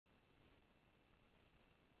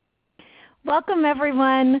Welcome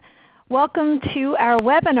everyone. Welcome to our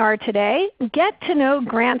webinar today, Get to Know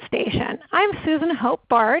GrantStation. I'm Susan Hope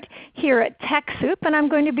Bard here at TechSoup, and I'm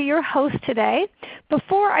going to be your host today.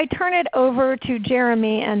 Before I turn it over to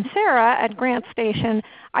Jeremy and Sarah at GrantStation,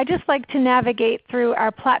 I'd just like to navigate through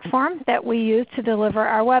our platform that we use to deliver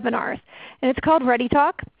our webinars. And it's called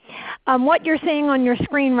ReadyTalk. What you're seeing on your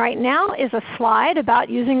screen right now is a slide about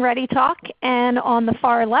using ReadyTalk, and on the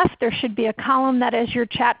far left there should be a column that is your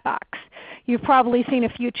chat box. You've probably seen a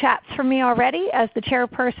few chats from me already as the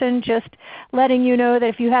chairperson, just letting you know that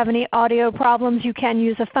if you have any audio problems you can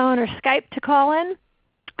use a phone or Skype to call in.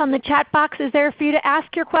 The chat box is there for you to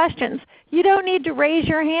ask your questions. You don't need to raise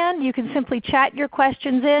your hand. You can simply chat your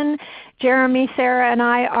questions in. Jeremy, Sarah, and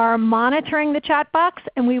I are monitoring the chat box,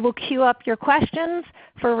 and we will queue up your questions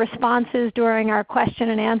for responses during our question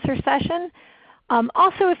and answer session.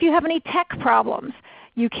 Also, if you have any tech problems,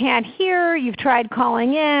 you can't hear, you've tried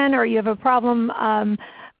calling in, or you have a problem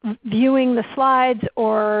viewing the slides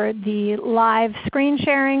or the live screen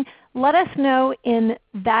sharing, let us know in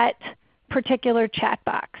that particular chat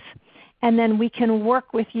box, and then we can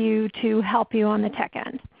work with you to help you on the tech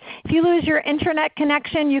end. If you lose your internet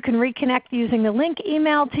connection, you can reconnect using the link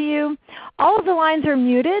emailed to you. All of the lines are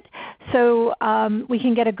muted so we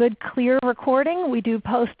can get a good clear recording. We do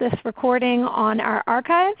post this recording on our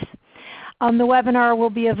archives. The webinar will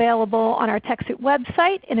be available on our TechSoup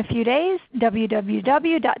website in a few days,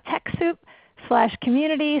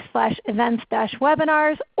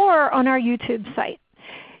 www.techsoup.community/events-webinars, or on our YouTube site.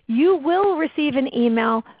 You will receive an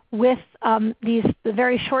email with the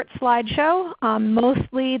very short slideshow.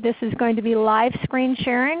 Mostly this is going to be live screen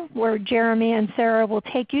sharing, where Jeremy and Sarah will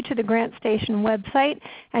take you to the GrantStation website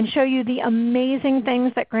and show you the amazing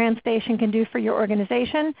things that GrantStation can do for your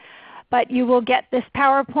organization. But you will get this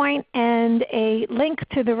PowerPoint and a link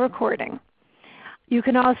to the recording. You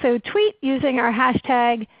can also tweet using our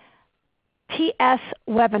hashtag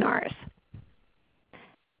TSWebinars.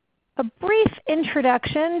 A brief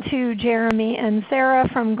introduction to Jeremy and Sarah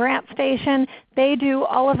from GrantStation. They do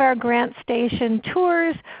all of our GrantStation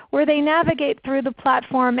tours where they navigate through the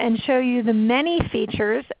platform and show you the many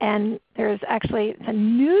features. And there's actually a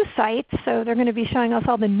new site, so they're going to be showing us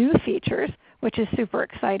all the new features, which is super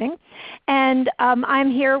exciting. And I'm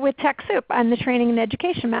here with TechSoup. I'm the Training and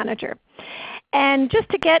Education Manager. And just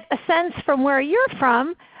to get a sense from where you're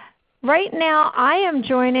from, right now I am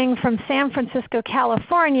joining from San Francisco,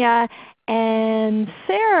 California, and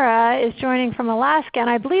Sarah is joining from Alaska. And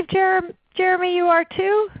I believe, Jeremy, you are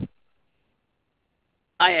too?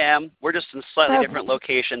 I am. We're just in slightly different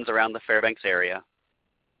locations around the Fairbanks area.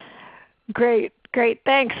 Great. Great,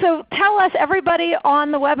 thanks. So tell us, everybody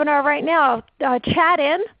on the webinar right now, chat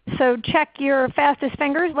in. So check your fastest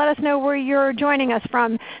fingers. Let us know where you're joining us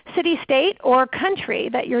from, city, state, or country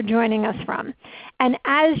that you're joining us from. And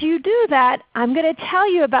as you do that, I'm going to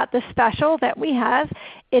tell you about the special that we have.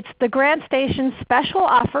 It's the GrantStation special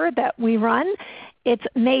offer that we run. It's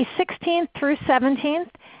May 16th through 17th.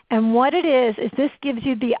 And what it is this gives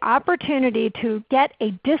you the opportunity to get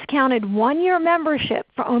a discounted one-year membership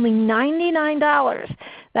for only $99.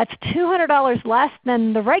 That's $200 less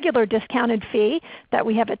than the regular discounted fee that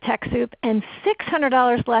we have at TechSoup, and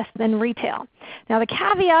 $600 less than retail. Now the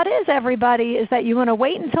caveat is, everybody, is that you want to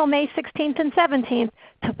wait until May 16th and 17th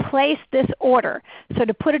to place this order. So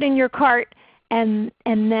to put it in your cart and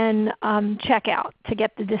then check out to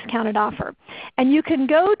get the discounted offer. And you can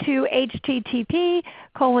go to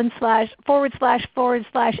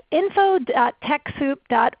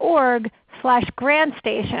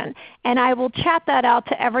http://info.techsoup.org/GrantStation. And I will chat that out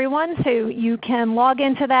to everyone so you can log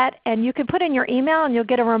into that, and you can put in your email and you'll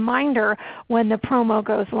get a reminder when the promo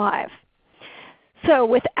goes live. So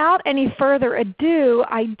without any further ado,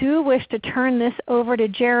 I do wish to turn this over to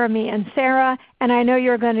Jeremy and Sarah, and I know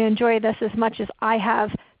you're going to enjoy this as much as I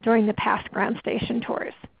have during the past GrantStation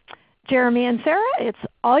tours. Jeremy and Sarah, it's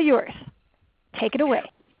all yours. Take it away.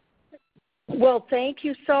 Well, thank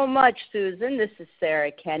you so much, Susan. This is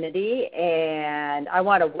Sarah Kennedy, and I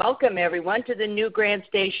want to welcome everyone to the new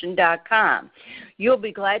GrantStation.com. You'll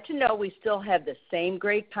be glad to know we still have the same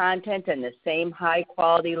great content and the same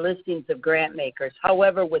high-quality listings of grant makers.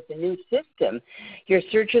 However, with the new system, your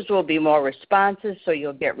searches will be more responsive, so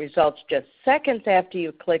you'll get results just seconds after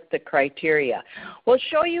you click the criteria. We'll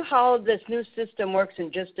show you how this new system works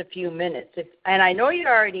in just a few minutes. And I know you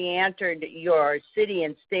already entered your city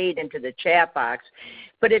and state into the chat box,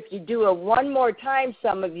 but if you do it one more time,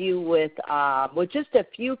 some of you, with just a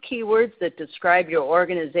few keywords that describe your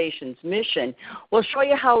organization's mission, we'll show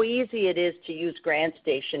you how easy it is to use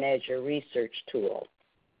GrantStation as your research tool.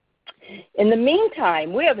 In the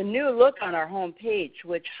meantime, we have a new look on our home page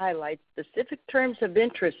which highlights specific terms of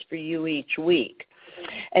interest for you each week.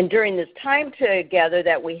 And during this time together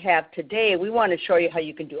that we have today, we want to show you how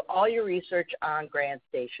you can do all your research on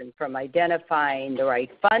GrantStation, from identifying the right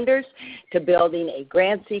funders to building a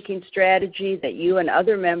grant-seeking strategy that you and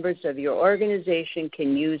other members of your organization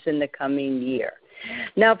can use in the coming year.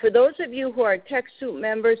 Now, for those of you who are TechSoup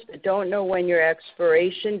members but don't know when your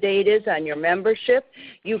expiration date is on your membership,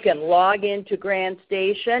 you can log into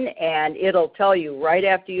GrantStation and it'll tell you right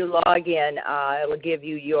after you log in, it'll give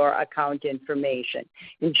you your account information.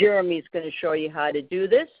 And Jeremy's going to show you how to do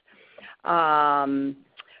this. But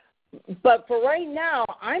for right now,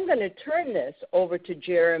 I'm going to turn this over to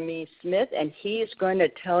Jeremy Smith, and he's going to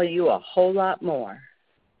tell you a whole lot more.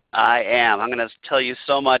 I am. I'm going to tell you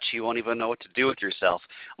so much you won't even know what to do with yourself.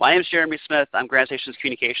 My name is Jeremy Smith. I'm GrantStation's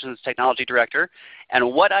Communications Technology Director.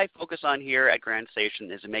 And what I focus on here at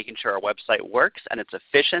GrantStation is making sure our website works and it's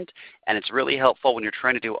efficient and it's really helpful when you're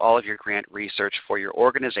trying to do all of your grant research for your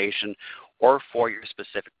organization or for your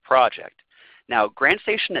specific project. Now,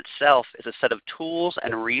 GrantStation itself is a set of tools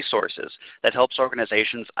and resources that helps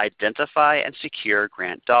organizations identify and secure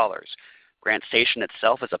grant dollars. GrantStation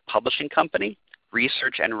itself is a publishing company.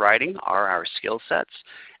 Research and writing are our skill sets,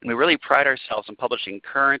 and we really pride ourselves in publishing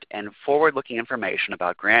current and forward-looking information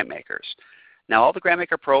about grant makers. Now, all the grant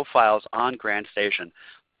maker profiles on GrantStation,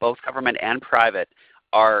 both government and private,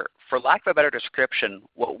 are, for lack of a better description,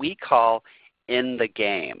 what we call in the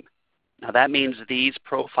game. Now, that means these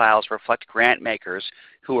profiles reflect grant makers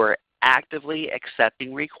who are actively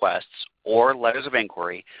accepting requests or letters of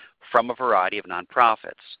inquiry from a variety of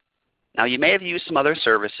nonprofits. Now, you may have used some other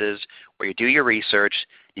services where you do your research,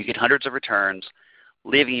 you get hundreds of returns,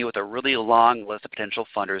 leaving you with a really long list of potential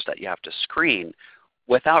funders that you have to screen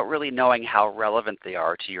without really knowing how relevant they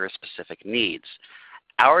are to your specific needs.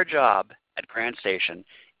 Our job at GrantStation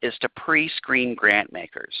is to pre-screen grant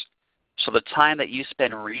makers. So the time that you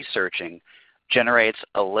spend researching generates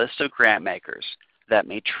a list of grant makers that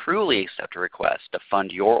may truly accept a request to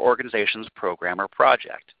fund your organization's program or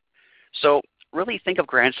project. So really think of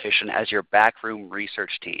GrantStation as your backroom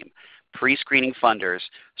research team, pre-screening funders,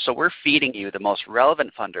 so we're feeding you the most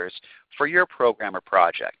relevant funders for your program or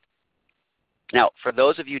project. Now, for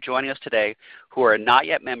those of you joining us today who are not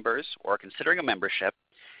yet members or considering a membership,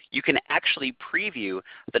 you can actually preview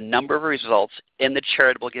the number of results in the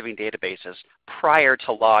charitable giving databases prior to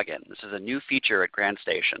login. This is a new feature at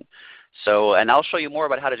GrantStation. And I'll show you more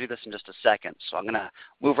about how to do this in just a second. So I'm going to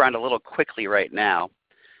move around a little quickly right now.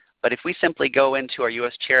 But if we simply go into our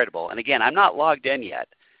U.S. Charitable, and again, I'm not logged in yet,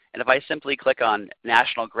 and if I simply click on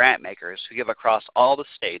National Grant Makers who give across all the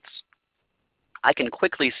states, I can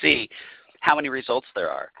quickly see how many results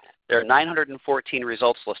there are. There are 914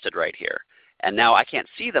 results listed right here. And now I can't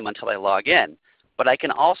see them until I log in, but I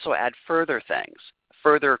can also add further things,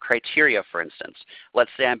 further criteria, for instance.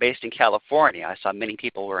 Let's say I'm based in California. I saw many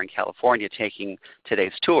people were in California taking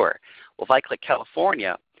today's tour. Well, if I click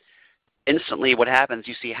California, instantly what happens,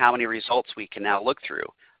 you see how many results we can now look through.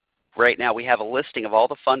 Right now we have a listing of all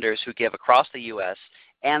the funders who give across the U.S.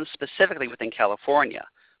 and specifically within California.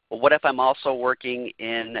 Well, what if I'm also working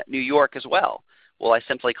in New York as well? Well, I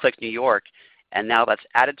simply click New York, and now that's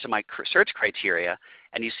added to my search criteria,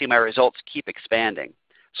 and you see my results keep expanding.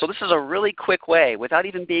 So this is a really quick way, without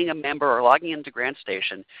even being a member or logging into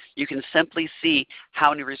GrantStation, you can simply see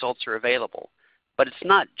how many results are available. But it's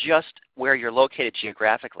not just where you're located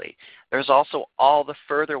geographically. There's also all the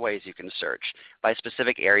further ways you can search by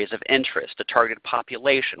specific areas of interest, the targeted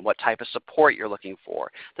population, what type of support you're looking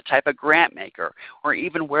for, the type of grant maker, or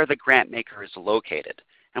even where the grant maker is located.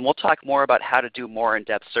 And we'll talk more about how to do more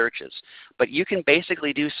in-depth searches. But you can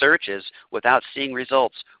basically do searches without seeing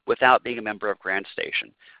results without being a member of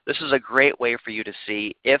GrantStation. This is a great way for you to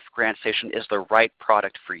see if GrantStation is the right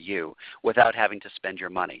product for you without having to spend your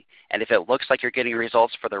money. And if it looks like you're getting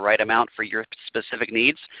results for the right amount for your specific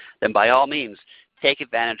needs, then by all means, take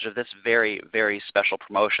advantage of this very, very special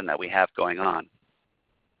promotion that we have going on.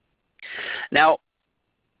 Now,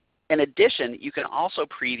 in addition, you can also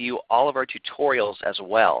preview all of our tutorials as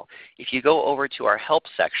well. If you go over to our Help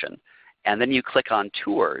section and then you click on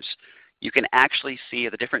Tours, you can actually see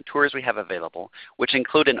the different tours we have available, which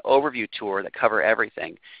include an overview tour that cover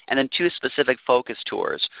everything, and then two specific focus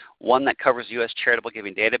tours, one that covers U.S. Charitable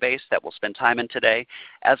Giving Database that we'll spend time in today,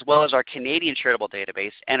 as well as our Canadian Charitable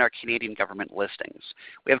Database and our Canadian government listings.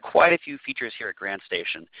 We have quite a few features here at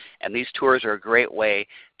GrantStation, and these tours are a great way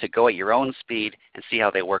to go at your own speed and see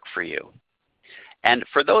how they work for you. And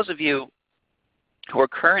for those of you who are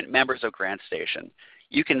current members of GrantStation,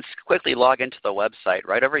 you can quickly log into the website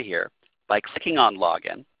right over here by clicking on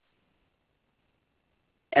Login,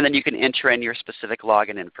 and then you can enter in your specific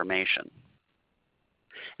login information.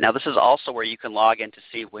 Now this is also where you can log in to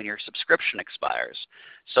see when your subscription expires.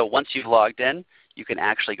 So once you've logged in, you can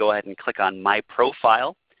actually go ahead and click on My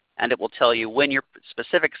Profile, and it will tell you when your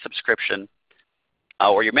specific subscription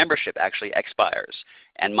or your membership actually expires.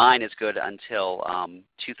 And mine is good until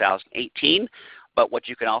 2018. But what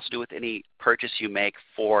you can also do with any purchase you make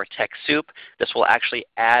for TechSoup, this will actually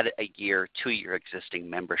add a year to your existing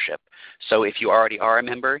membership. So if you already are a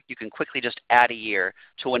member, you can quickly just add a year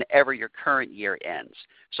to whenever your current year ends.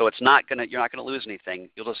 So you're not going to lose anything.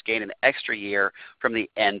 You'll just gain an extra year from the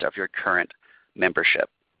end of your current membership.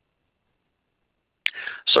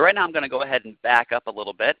 So right now I'm going to go ahead and back up a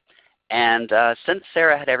little bit. And since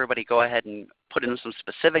Sarah had everybody go ahead and put in some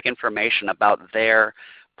specific information about their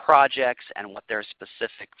projects and what their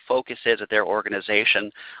specific focus is at their organization,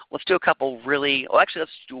 let's do let's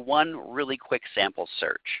do one really quick sample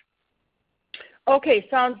search. Okay,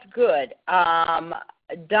 sounds good.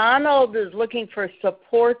 Donald is looking for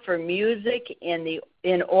support for music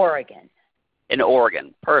in Oregon. In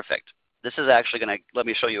Oregon, perfect. This is actually going to let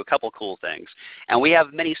me show you a couple cool things. And we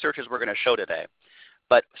have many searches we're going to show today.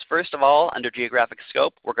 But first of all, under geographic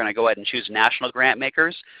scope, we're going to go ahead and choose national grant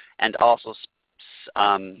makers and also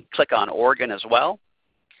click on Oregon as well.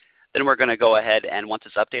 Then we're going to go ahead and once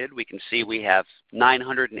it's updated, we can see we have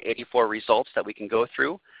 984 results that we can go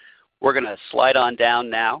through. We're going to slide on down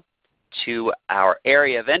now to our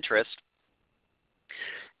area of interest.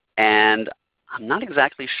 And I'm not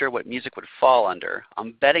exactly sure what music would fall under.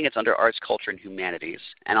 I'm betting it's under arts, culture, and humanities.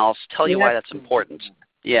 And I'll tell you why that's important.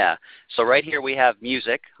 Yeah. So right here we have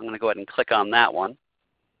music. I'm going to go ahead and click on that one.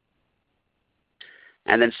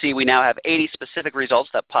 And then see we now have 80 specific results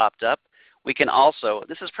that popped up. We can also,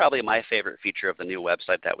 this is probably my favorite feature of the new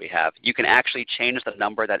website that we have, you can actually change the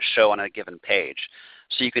number that show on a given page.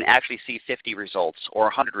 So you can actually see 50 results or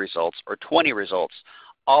 100 results or 20 results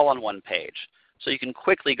all on one page. So you can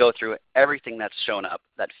quickly go through everything that's shown up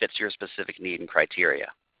that fits your specific need and criteria.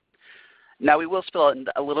 Now we will spend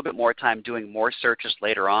a little bit more time doing more searches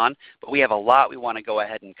later on, but we have a lot we want to go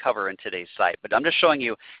ahead and cover in today's site. But I'm just showing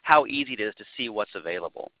you how easy it is to see what's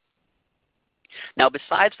available. Now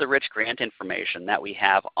besides the rich grant information that we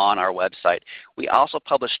have on our website, we also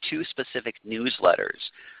publish 2 specific newsletters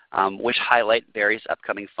which highlight various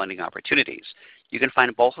upcoming funding opportunities. You can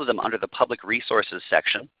find both of them under the Public Resources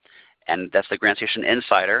section, and that's the GrantStation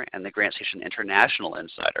Insider and the GrantStation International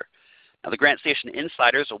Insider. Now the GrantStation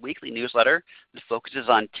Insider is a weekly newsletter that focuses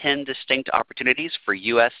on 10 distinct opportunities for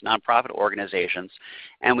U.S. nonprofit organizations.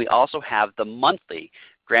 And we also have the monthly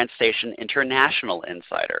GrantStation International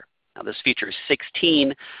Insider. Now this features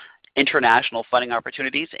 16 international funding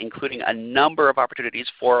opportunities, including a number of opportunities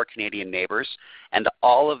for our Canadian neighbors. And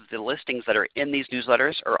all of the listings that are in these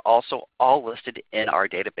newsletters are also all listed in our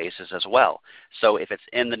databases as well. So if it's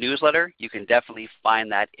in the newsletter, you can definitely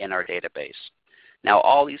find that in our database. Now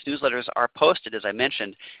all these newsletters are posted, as I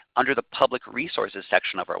mentioned, under the Public Resources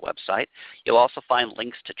section of our website. You'll also find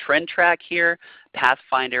links to Trend Track here,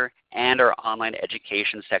 Pathfinder, and our online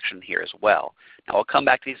education section here as well. Now I'll come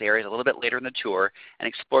back to these areas a little bit later in the tour and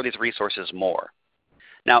explore these resources more.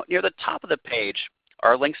 Now near the top of the page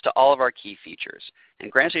are links to all of our key features.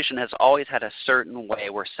 And GrantStation has always had a certain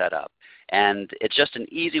way we're set up. And it's just an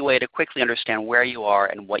easy way to quickly understand where you are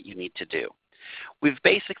and what you need to do. We've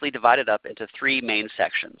basically divided up into 3 main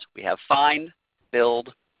sections. We have Find,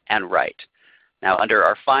 Build, and Write. Now under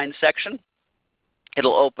our Find section,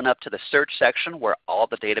 it'll open up to the Search section where all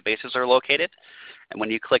the databases are located. And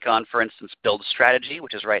when you click on, for instance, Build Strategy,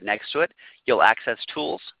 which is right next to it, you'll access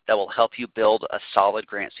tools that will help you build a solid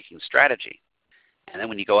grant-seeking strategy. And then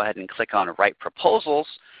when you go ahead and click on Write Proposals,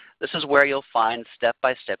 this is where you'll find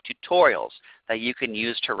step-by-step tutorials that you can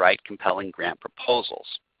use to write compelling grant proposals.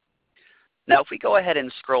 Now if we go ahead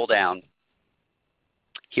and scroll down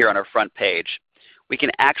here on our front page, we can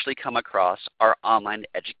actually come across our online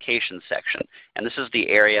education section. And this is the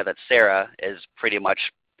area that Sarah is pretty much,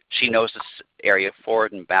 she knows this area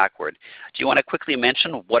forward and backward. Do you want to quickly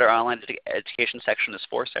mention what our online education section is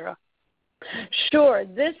for, Sarah? Sure.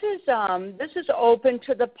 This is open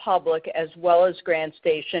to the public as well as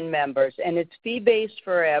GrantStation members, and it's fee-based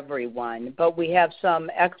for everyone. But we have some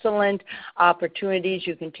excellent opportunities.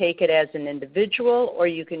 You can take it as an individual, or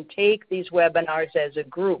you can take these webinars as a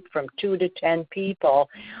group from 2 to 10 people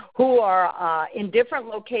who are in different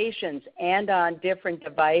locations and on different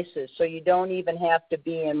devices, so you don't even have to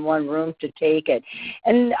be in one room to take it.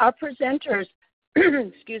 And our presenters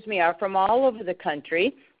excuse me, are from all over the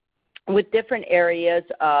country, with different areas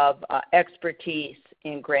of expertise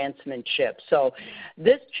in grantsmanship. So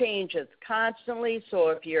this changes constantly. So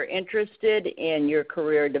if you're interested in your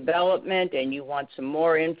career development and you want some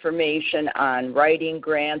more information on writing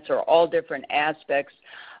grants or all different aspects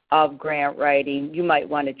of grant writing, you might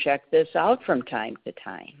want to check this out from time to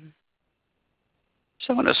time.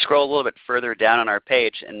 So I'm going to scroll a little bit further down on our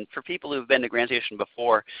page. And for people who've been to GrantStation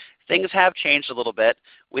before, things have changed a little bit.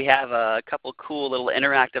 We have a couple cool little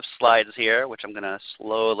interactive slides here, which I'm going to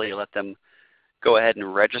slowly let them go ahead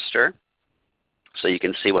and register so you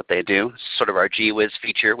can see what they do. It's sort of our GWiz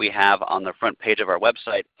feature we have on the front page of our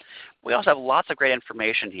website. We also have lots of great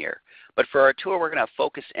information here. But for our tour, we're going to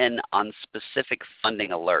focus in on specific funding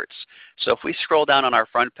alerts. So if we scroll down on our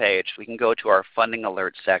front page, we can go to our funding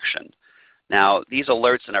alert section. Now, these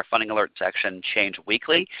alerts in our funding alert section change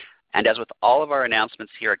weekly, and as with all of our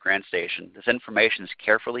announcements here at GrantStation, this information is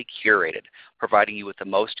carefully curated, providing you with the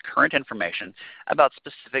most current information about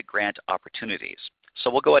specific grant opportunities. So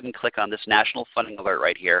we'll go ahead and click on this National Funding Alert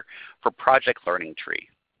right here for Project Learning Tree.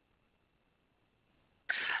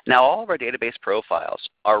 Now, all of our database profiles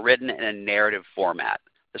are written in a narrative format.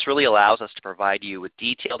 This really allows us to provide you with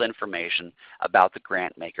detailed information about the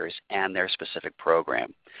grant makers and their specific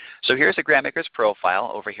program. So here's the grant maker's profile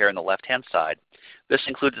over here on the left-hand side. This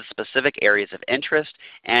includes the specific areas of interest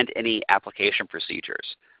and any application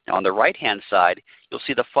procedures. Now on the right-hand side, you'll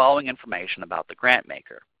see the following information about the grant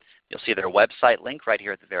maker. You'll see their website link right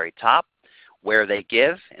here at the very top, where they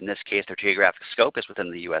give. In this case, their geographic scope is within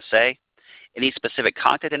the USA. Any specific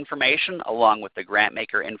contact information along with the grant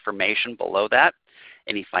maker information below that.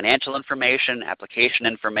 Any financial information, application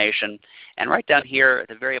information, and right down here at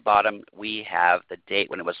the very bottom we have the date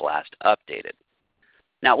when it was last updated.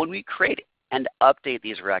 Now when we create and update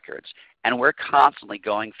these records, and we're constantly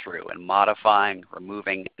going through and modifying,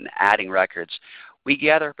 removing, and adding records, we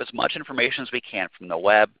gather up as much information as we can from the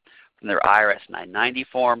web, from their IRS 990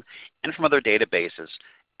 form, and from other databases.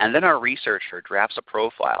 And then our researcher drafts a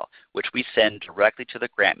profile which we send directly to the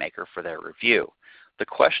grant maker for their review. The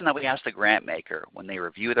question that we ask the grant maker when they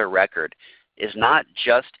review their record is not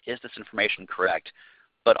just, is this information correct,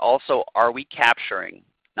 but also are we capturing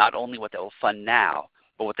not only what they will fund now,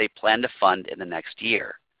 but what they plan to fund in the next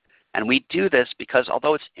year. And we do this because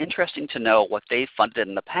although it's interesting to know what they funded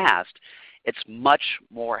in the past, it's much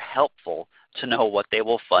more helpful to know what they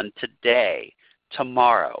will fund today,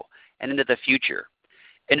 tomorrow, and into the future.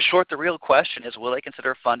 In short, the real question is, will they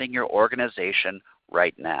consider funding your organization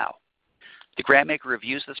right now? The grant maker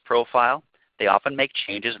reviews this profile. They often make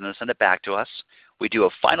changes and then send it back to us. We do a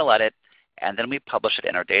final edit, and then we publish it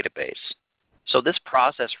in our database. So this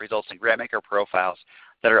process results in grant maker profiles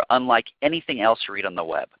that are unlike anything else you read on the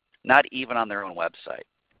web, not even on their own website.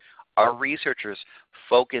 Our researchers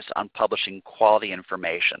focus on publishing quality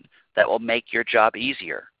information that will make your job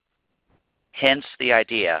easier. Hence the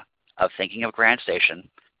idea of thinking of GrantStation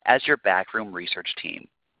as your backroom research team.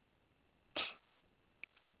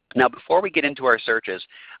 Now before we get into our searches,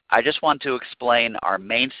 I just want to explain our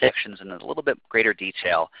main sections in a little bit greater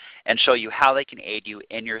detail and show you how they can aid you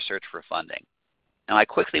in your search for funding. Now I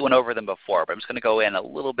quickly went over them before, but I'm just going to go in a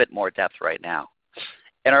little bit more depth right now.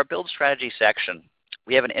 In our Build Strategy section,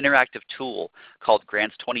 we have an interactive tool called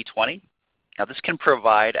Grants 2020. Now this can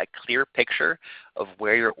provide a clear picture of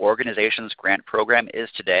where your organization's grant program is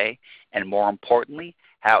today, and more importantly,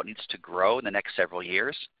 how it needs to grow in the next several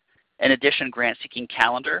years. In addition, Grant Seeking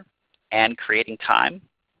Calendar and Creating Time.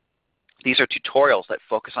 These are tutorials that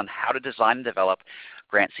focus on how to design and develop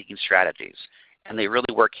grant seeking strategies. And they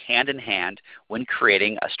really work hand in hand when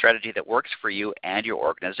creating a strategy that works for you and your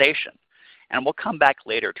organization. And we'll come back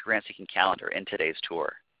later to Grant Seeking Calendar in today's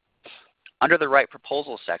tour. Under the Write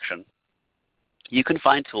Proposals section, you can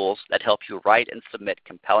find tools that help you write and submit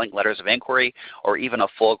compelling letters of inquiry or even a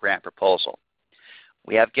full grant proposal.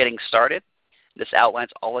 We have Getting Started. This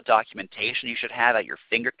outlines all the documentation you should have at your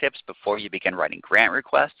fingertips before you begin writing grant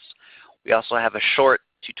requests. We also have a short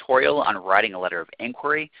tutorial on writing a letter of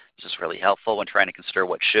inquiry. This is really helpful when trying to consider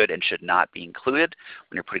what should and should not be included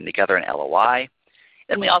when you're putting together an LOI.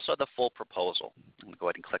 Then we also have the full proposal. I'm going to go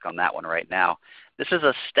ahead and click on that one right now. This is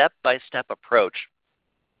a step-by-step approach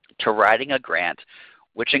to writing a grant,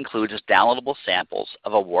 which includes downloadable samples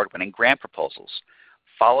of award-winning grant proposals,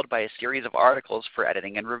 followed by a series of articles for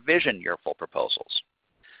editing and revision your full proposals.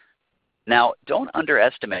 Now, don't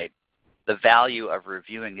underestimate the value of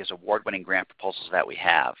reviewing these award-winning grant proposals that we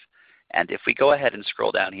have. And if we go ahead and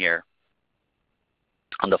scroll down here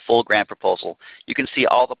on the full grant proposal, you can see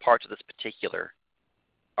all the parts of this particular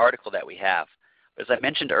article that we have. But as I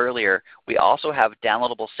mentioned earlier, we also have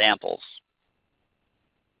downloadable samples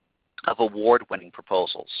of award-winning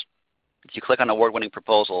proposals. If you click on award-winning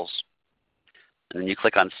proposals, and then you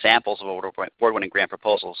click on Samples of Award-Winning Grant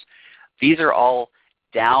Proposals. These are all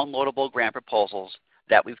downloadable grant proposals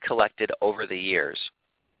that we've collected over the years.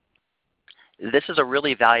 This is a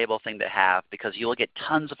really valuable thing to have because you'll get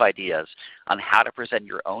tons of ideas on how to present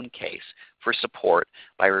your own case for support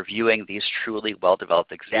by reviewing these truly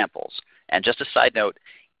well-developed examples. And just a side note,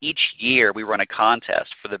 each year we run a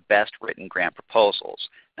contest for the best written grant proposals.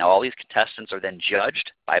 Now all these contestants are then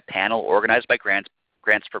judged by a panel organized by Grants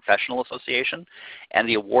Professional Association, and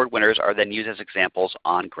the award winners are then used as examples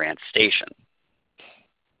on GrantStation.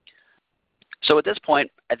 So at this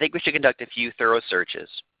point, I think we should conduct a few thorough searches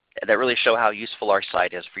that really show how useful our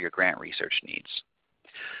site is for your grant research needs.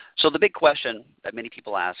 So the big question that many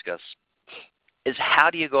people ask us is, how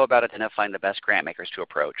do you go about identifying the best grant makers to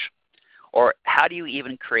approach? Or how do you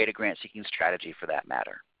even create a grant-seeking strategy for that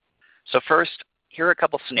matter? So first, here are a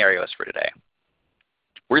couple scenarios for today.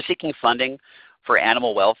 We're seeking funding for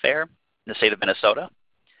animal welfare in the state of Minnesota,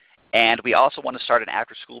 and we also want to start an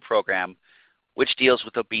after-school program which deals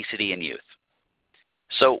with obesity in youth.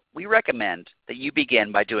 So we recommend that you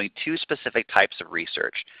begin by doing two specific types of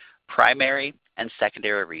research, primary and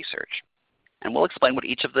secondary research. And we'll explain what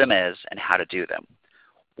each of them is and how to do them.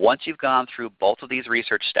 Once you've gone through both of these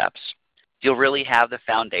research steps, you'll really have the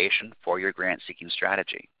foundation for your grant-seeking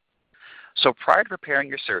strategy. So prior to preparing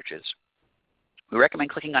your searches, we recommend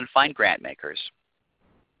clicking on Find Grant Makers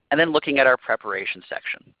and then looking at our preparation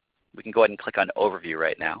section. We can go ahead and click on Overview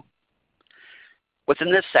right now.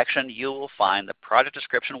 Within this section, you will find the project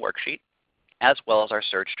description worksheet as well as our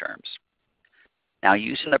search terms. Now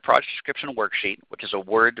using the project description worksheet, which is a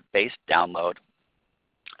Word-based download,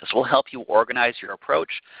 this will help you organize your approach,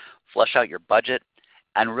 flesh out your budget,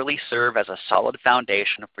 and really serve as a solid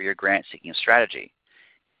foundation for your grant-seeking strategy.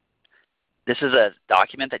 This is a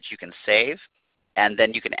document that you can save, and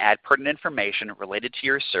then you can add pertinent information related to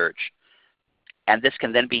your search, and this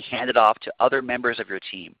can then be handed off to other members of your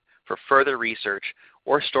team for further research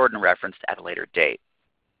or stored and referenced at a later date.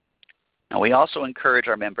 Now we also encourage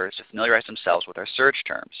our members to familiarize themselves with our search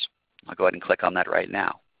terms. I'll go ahead and click on that right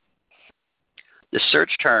now. The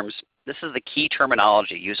search terms, this is the key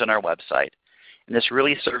terminology used on our website, and this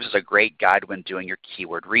really serves as a great guide when doing your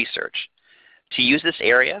keyword research. To use this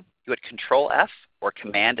area, you would Control F or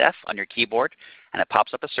Command F on your keyboard, and it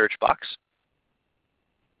pops up a search box.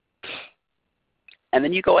 And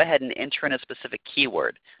then you go ahead and enter in a specific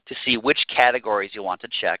keyword to see which categories you want to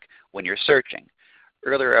check when you're searching.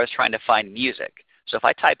 Earlier I was trying to find music. So if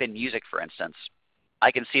I type in music, for instance,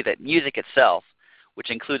 I can see that music itself, which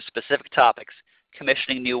includes specific topics,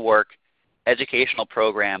 commissioning new work, educational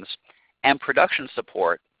programs, and production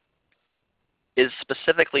support, is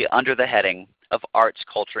specifically under the heading of Arts,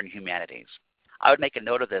 Culture, and Humanities. I would make a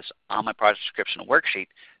note of this on my project description worksheet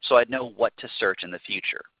so I'd know what to search in the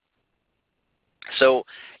future. So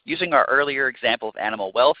using our earlier example of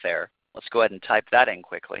animal welfare, let's go ahead and type that in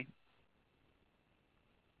quickly.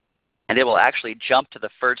 And it will actually jump to the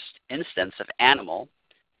first instance of animal,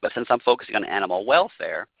 but since I'm focusing on animal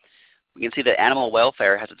welfare, we can see that animal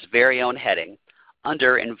welfare has its very own heading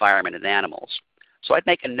under Environment and Animals. So I'd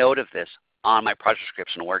make a note of this on my project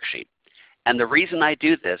description worksheet. And the reason I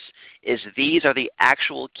do this is these are the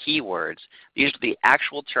actual keywords, these are the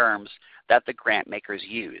actual terms that the grant makers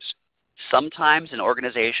use. Sometimes an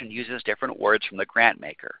organization uses different words from the grant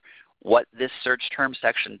maker. What this search term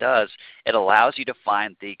section does, it allows you to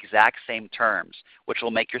find the exact same terms, which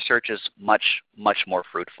will make your searches much, much more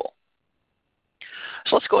fruitful.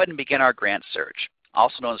 So let's go ahead and begin our grant search,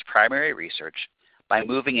 also known as primary research, by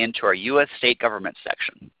moving into our U.S. state government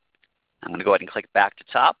section. I'm going to go ahead and click back to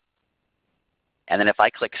top. And then if I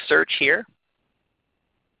click search here,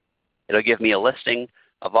 it'll give me a listing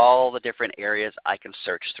of all the different areas I can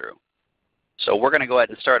search through. So we're going to go ahead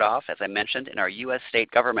and start off, as I mentioned, in our U.S.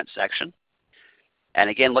 state government section. And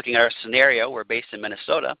again, looking at our scenario, we're based in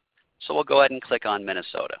Minnesota, so we'll go ahead and click on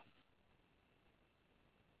Minnesota.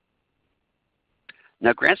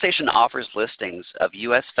 Now GrantStation offers listings of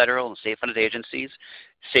U.S. federal and state-funded agencies,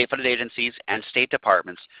 and state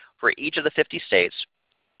departments for each of the 50 states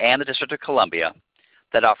and the District of Columbia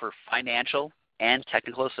that offer financial and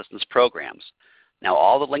technical assistance programs. Now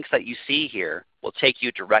all the links that you see here will take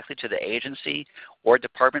you directly to the agency or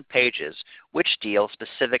department pages which deal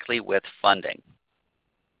specifically with funding.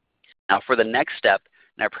 Now for the next step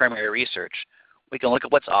in our primary research, we can look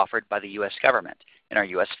at what's offered by the U.S. government in our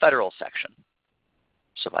U.S. federal section.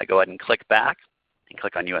 So if I go ahead and click back and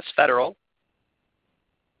click on U.S. federal,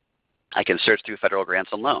 I can search through federal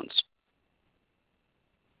grants and loans.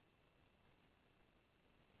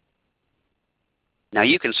 Now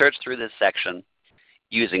you can search through this section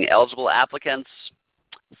using eligible applicants,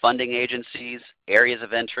 funding agencies, areas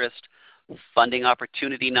of interest, funding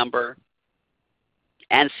opportunity number,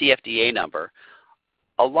 and CFDA number,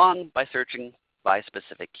 along by searching by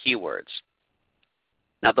specific keywords.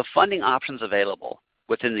 Now, the funding options available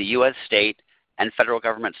within the U.S. state and federal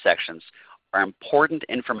government sections are important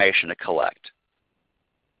information to collect.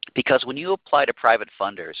 Because when you apply to private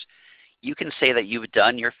funders, you can say that you've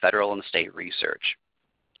done your federal and state research.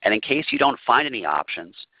 And in case you don't find any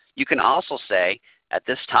options, you can also say, at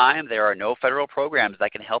this time there are no federal programs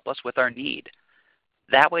that can help us with our need.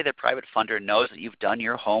 That way the private funder knows that you've done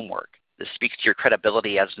your homework. This speaks to your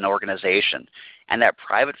credibility as an organization, and that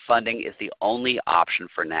private funding is the only option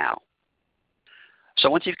for now. So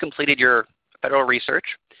once you've completed your federal research,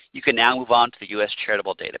 you can now move on to the U.S.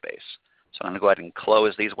 Charitable Database. So I'm going to go ahead and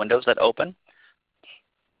close these windows that open.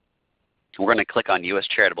 We're going to click on U.S.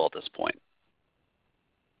 Charitable at this point.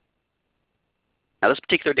 Now this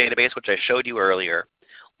particular database, which I showed you earlier,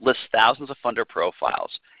 lists thousands of funder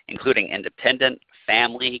profiles, including independent,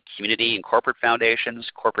 family, community, and corporate foundations,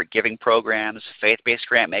 corporate giving programs, faith-based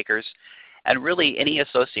grant makers, and really any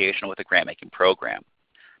association with a grant-making program.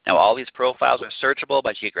 Now all these profiles are searchable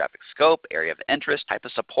by geographic scope, area of interest, type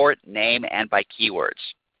of support, name, and by keywords.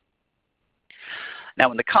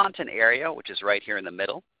 Now in the content area, which is right here in the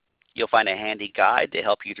middle, you'll find a handy guide to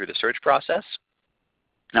help you through the search process.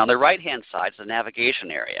 Now on the right-hand side is the navigation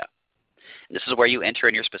area. And this is where you enter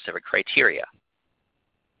in your specific criteria.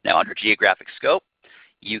 Now under geographic scope,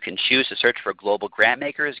 you can choose to search for global grant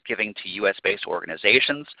makers giving to U.S.-based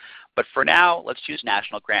organizations. But for now, let's choose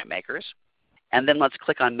national grant makers. And then let's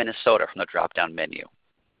click on Minnesota from the drop-down menu.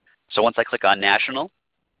 So once I click on national,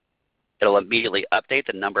 it'll immediately update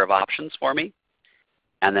the number of options for me.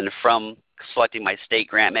 And then from selecting my state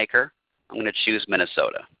grant maker, I'm going to choose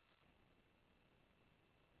Minnesota.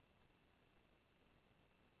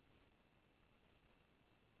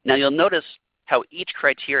 Now you'll notice how each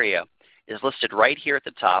criteria is listed right here at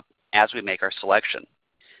the top as we make our selection.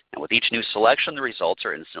 And with each new selection, the results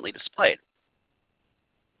are instantly displayed.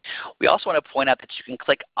 We also want to point out that you can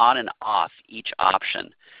click on and off each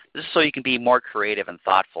option. This is so you can be more creative and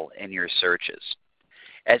thoughtful in your searches.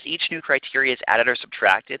 As each new criteria is added or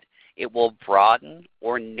subtracted, it will broaden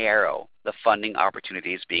or narrow the funding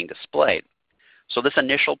opportunities being displayed. So this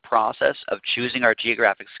initial process of choosing our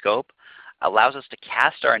geographic scope allows us to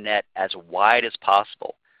cast our net as wide as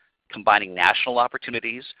possible, combining national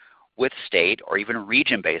opportunities with state or even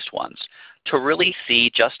region-based ones to really see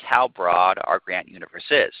just how broad our grant universe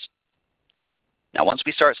is. Now once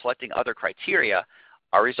we start selecting other criteria,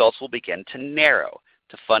 our results will begin to narrow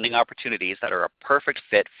to funding opportunities that are a perfect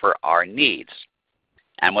fit for our needs.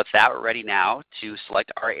 And with that, we're ready now to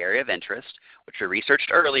select our area of interest, which we researched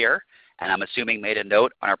earlier, and I'm assuming made a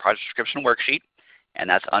note on our project description worksheet, and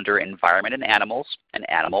that's under Environment and Animals and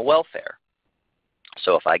Animal Welfare.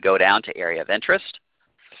 So if I go down to Area of Interest,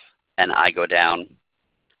 and I go down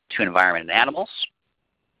to Environment and Animals,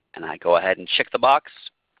 and I go ahead and check the box,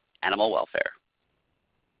 Animal Welfare.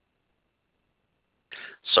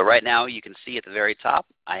 So right now you can see at the very top,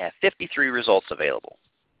 I have 53 results available.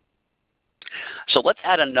 So let's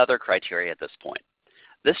add another criteria at this point.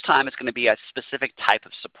 This time it's going to be a specific type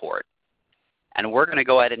of support. And we're going to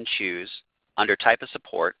go ahead and choose under type of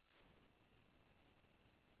support.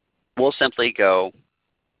 We'll simply go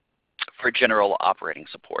for general operating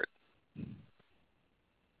support.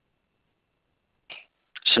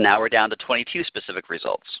 So now we're down to 22 specific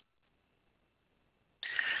results.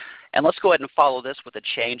 And let's go ahead and follow this with a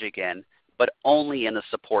change again, but only in the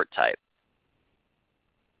support type.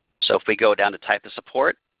 So if we go down to type of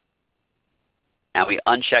support, and we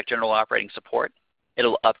uncheck general operating support,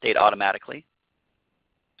 it'll update automatically.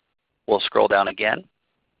 We'll scroll down again.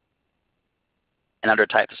 And under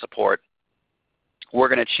type of support, we're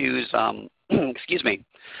going to choose,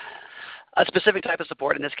 a specific type of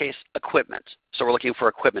support, in this case, equipment. So we're looking for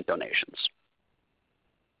equipment donations.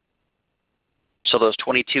 So those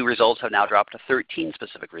 22 results have now dropped to 13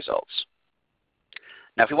 specific results.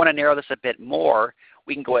 Now if we want to narrow this a bit more,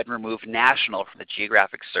 we can go ahead and remove national from the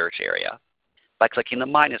geographic search area by clicking the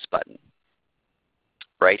minus button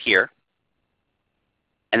right here.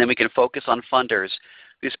 And then we can focus on funders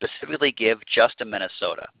who specifically give just to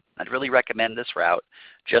Minnesota. I'd really recommend this route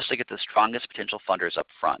just to get the strongest potential funders up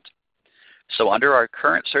front. So under our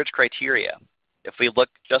current search criteria, if we look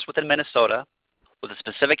just within Minnesota, with a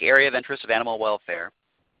specific area of interest of animal welfare,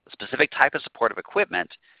 a specific type of supportive equipment,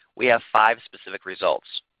 we have 5 specific results.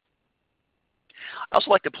 I'd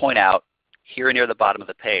also like to point out here near the bottom of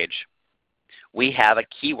the page, we have a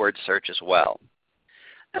keyword search as well.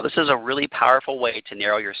 Now this is a really powerful way to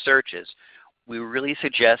narrow your searches we really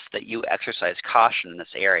suggest that you exercise caution in this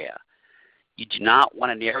area. You do not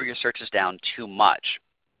want to narrow your searches down too much,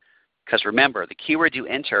 because remember, the keywords you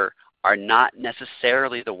enter are not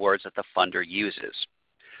necessarily the words that the funder uses.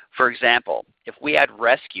 For example, if we add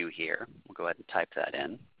rescue here, we'll go ahead and type that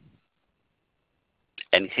in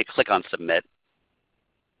and click on Submit.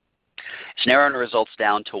 It's narrowing the results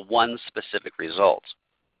down to one specific result.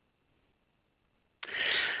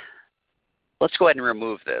 Let's go ahead and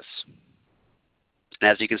remove this. And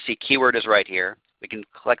as you can see, keyword is right here. We can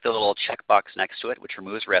click the little checkbox next to it, which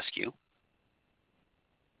removes rescue.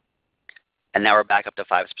 And now we're back up to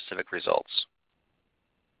 5 specific results.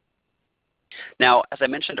 Now, as I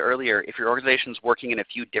mentioned earlier, if your organization is working in a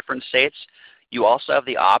few different states, you also have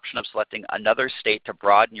the option of selecting another state to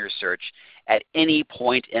broaden your search at any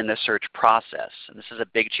point in the search process. And this is a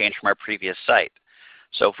big change from our previous site.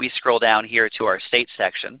 So if we scroll down here to our state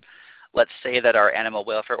section, let's say that our animal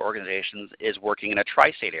welfare organization is working in a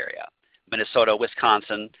tri-state area, Minnesota,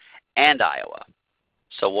 Wisconsin, and Iowa.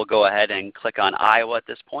 So we'll go ahead and click on Iowa at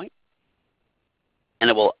this point, and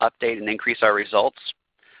it will update and increase our results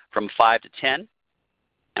from 5 to 10.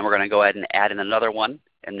 And we're going to go ahead and add in another one,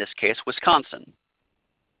 in this case Wisconsin.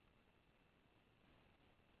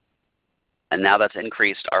 And now that's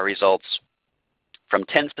increased our results from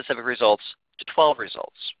 10 specific results to 12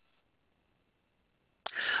 results.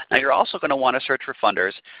 Now you're also going to want to search for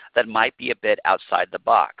funders that might be a bit outside the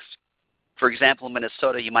box. For example, in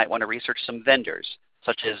Minnesota, you might want to research some vendors,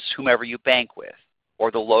 such as whomever you bank with,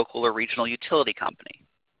 or the local or regional utility company.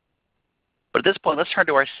 But at this point, let's turn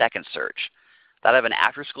to our second search, that of an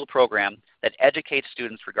after-school program that educates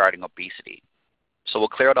students regarding obesity. So we'll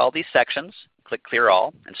clear out all these sections, click Clear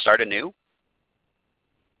All, and start anew.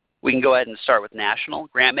 We can go ahead and start with national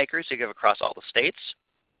grant makers to give across all the states.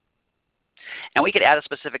 And we could add a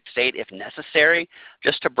specific state if necessary,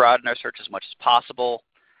 just to broaden our search as much as possible.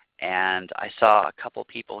 And I saw a couple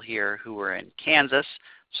people here who were in Kansas,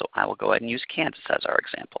 so I will go ahead and use Kansas as our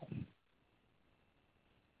example.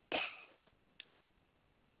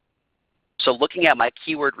 So looking at my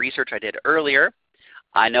keyword research I did earlier,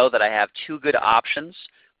 I know that I have 2 good options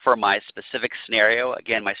for my specific scenario.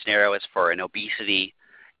 Again, my scenario is for an obesity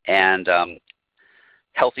and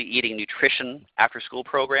healthy eating nutrition after-school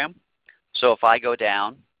program. So if I go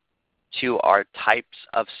down to our types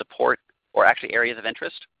of support, or actually areas of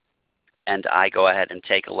interest, and I go ahead and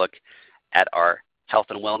take a look at our health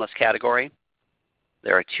and wellness category,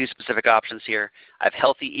 there are 2 specific options here. I have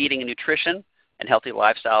healthy eating and nutrition, and healthy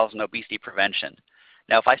lifestyles and obesity prevention.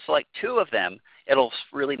 Now if I select 2 of them, it'll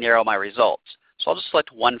really narrow my results. So I'll just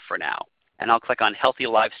select 1 for now, and I'll click on healthy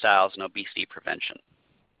lifestyles and obesity prevention.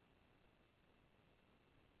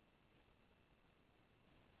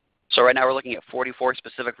 So right now we're looking at 44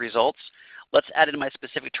 specific results. Let's add in my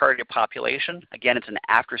specific targeted population. Again, it's an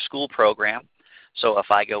after-school program. So if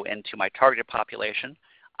I go into my targeted population,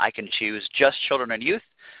 I can choose just children and youth.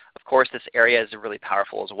 Of course, this area is really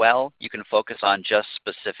powerful as well. You can focus on just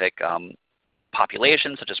specific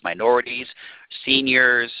populations, such as minorities,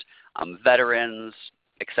 seniors, veterans,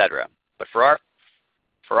 etc. But for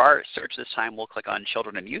our search this time, we'll click on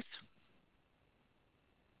children and youth.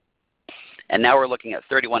 And now we're looking at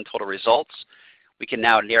 31 total results. We can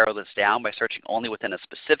now narrow this down by searching only within a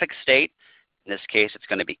specific state. In this case, it's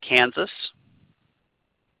going to be Kansas.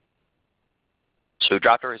 So we've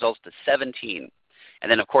dropped our results to 17.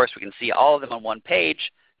 And then, of course, we can see all of them on one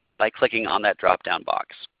page by clicking on that drop-down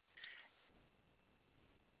box.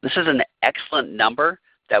 This is an excellent number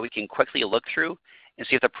that we can quickly look through and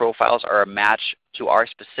see if the profiles are a match to our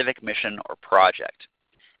specific mission or project.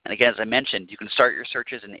 And again, as I mentioned, you can start your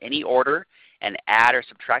searches in any order and add or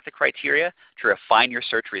subtract the criteria to refine your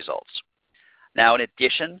search results. Now, in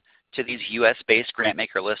addition to these US-based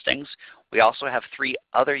grantmaker listings, we also have 3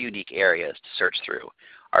 other unique areas to search through: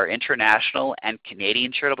 our international and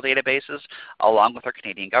Canadian charitable databases, along with our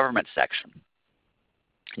Canadian government section.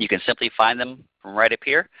 You can simply find them from right up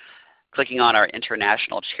here, clicking on our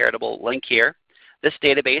international charitable link here. This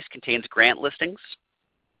database contains grant listings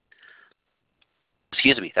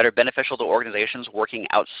that are beneficial to organizations working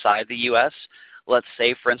outside the US. Let's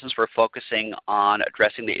say, for instance, we're focusing on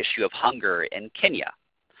addressing the issue of hunger in Kenya.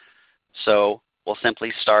 So we'll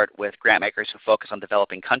simply start with grant makers who focus on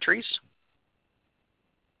developing countries.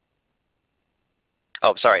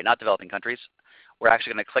 Oh, sorry, not developing countries. We're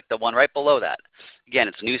actually going to click the one right below that. Again,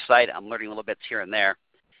 it's a new site. I'm learning little bits here and there.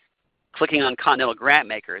 Clicking on continental grant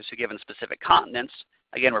makers who give in specific continents.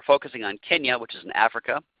 Again, we're focusing on Kenya, which is in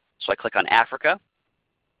Africa. So I click on Africa.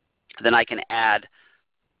 Then I can add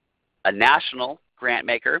a national grant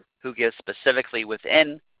maker who gives specifically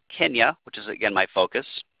within Kenya, which is again my focus.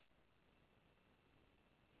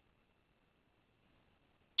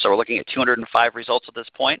 So we're looking at 205 results at this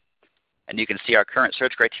point, and you can see our current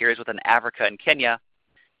search criteria is within Africa and Kenya.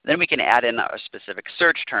 Then we can add in a specific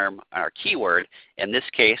search term, our keyword. In this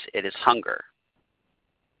case, it is hunger.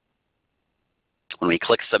 When we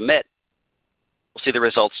click Submit, we'll see the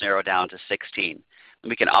results narrow down to 16. And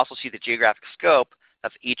we can also see the geographic scope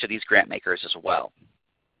of each of these grant makers as well.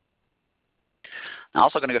 I'm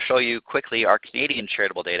also going to show you quickly our Canadian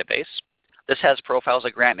charitable database. This has profiles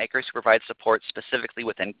of grant makers who provide support specifically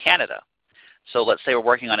within Canada. So let's say we're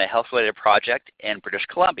working on a health-related project in British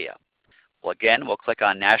Columbia. Well, again, we'll click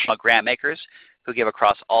on National Grant Makers who give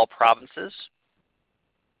across all provinces.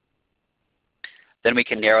 Then we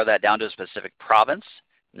can narrow that down to a specific province.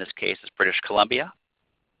 In this case, it's British Columbia.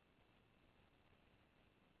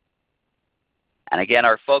 And again,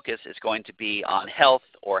 our focus is going to be on health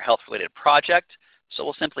or health-related project. So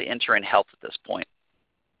we'll simply enter in health at this point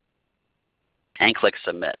and click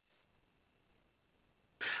Submit.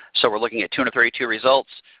 So we're looking at 232 results.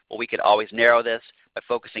 Well, we could always narrow this by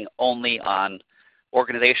focusing only on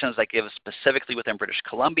organizations that give specifically within British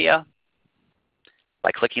Columbia.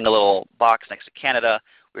 By clicking the little box next to Canada,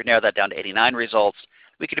 we would narrow that down to 89 results.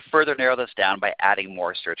 We could further narrow this down by adding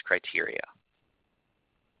more search criteria.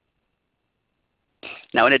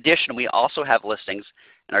 Now, in addition, we also have listings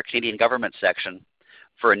in our Canadian government section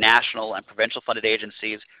for national and provincial funded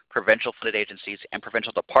agencies, and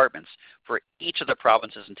provincial departments for each of the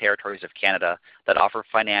provinces and territories of Canada that offer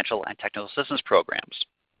financial and technical assistance programs.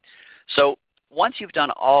 So once you've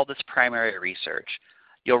done all this primary research,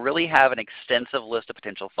 you'll really have an extensive list of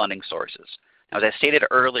potential funding sources. Now, as I stated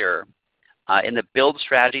earlier, in the Build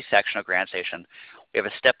Strategy section of GrantStation, we have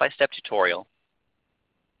a step-by-step tutorial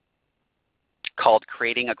called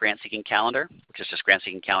Creating a Grant Seeking Calendar, which is just Grant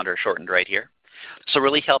Seeking Calendar shortened right here. So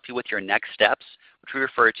really help you with your next steps, which we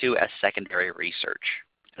refer to as secondary research.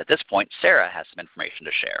 At this point, Sarah has some information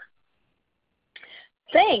to share.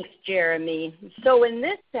 Thanks, Jeremy. So in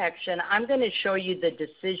this section, I'm going to show you the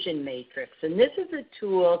decision matrix, and this is a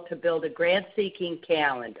tool to build a grant-seeking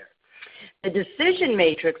calendar. The decision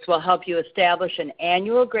matrix will help you establish an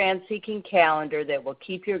annual grant-seeking calendar that will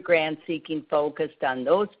keep your grant-seeking focused on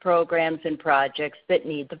those programs and projects that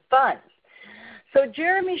need the funds. So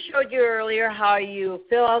Jeremy showed you earlier how you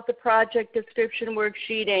fill out the project description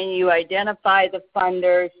worksheet and you identify the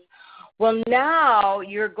funders. Well, now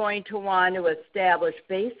you're going to want to establish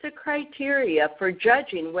basic criteria for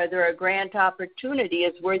judging whether a grant opportunity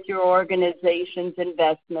is worth your organization's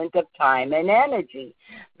investment of time and energy.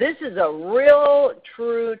 This is a real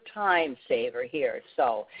true time saver here.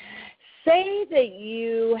 So say that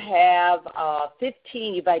you have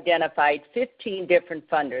you've identified 15 different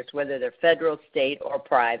funders, whether they're federal, state, or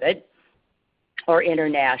private, or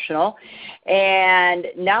international, and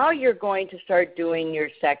now you're going to start doing your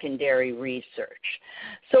secondary research.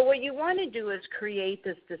 So what you want to do is create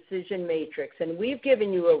this decision matrix, and we've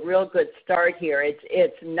given you a real good start here.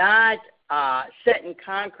 It's not set in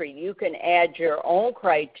concrete. You can add your own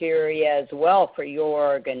criteria as well for your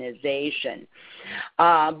organization.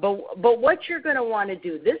 But what you're going to want to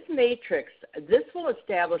do, this matrix, this will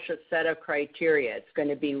establish a set of criteria. It's going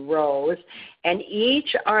to be rows, and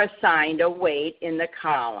each are assigned a weight in the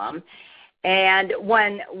column. And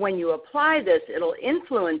when you apply this, it'll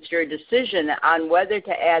influence your decision on whether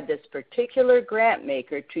to add this particular grant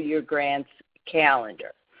maker to your grants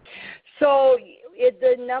calendar. So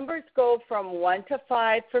the numbers go from 1 to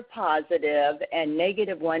 5 for positive and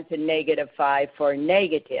 -1 to -5 for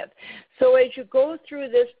negative. So as you go through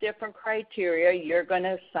this different criteria, you're going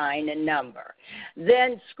to assign a number.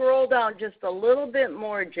 Then scroll down just a little bit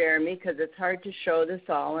more, Jeremy, because it's hard to show this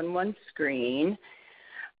all in one screen.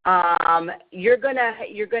 You're going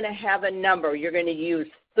to have a number. You're going to use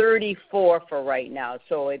 34 for right now.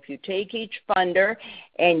 So if you take each funder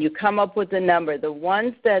and you come up with a number, the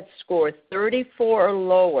ones that score 34 or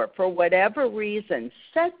lower, for whatever reason,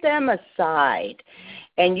 set them aside.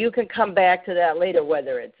 And you can come back to that later,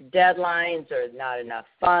 whether it's deadlines or not enough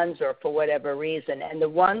funds or for whatever reason. And the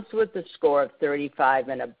ones with the score of 35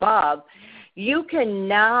 and above, you can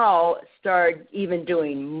now start even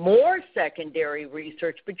doing more secondary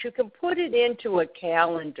research, but you can put it into a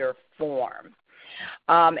calendar form.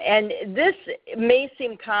 And this may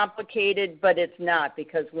seem complicated, but it's not,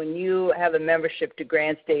 because when you have a membership to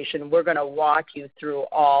GrantStation, we're going to walk you through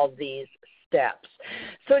all these steps.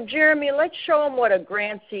 So Jeremy, let's show them what a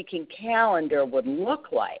grant-seeking calendar would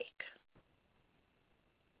look like.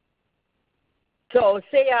 So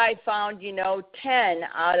say I found, 10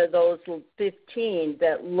 out of those 15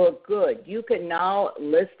 that look good. You can now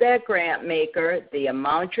list that grant maker, the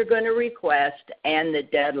amount you're going to request, and the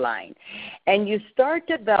deadline. And you start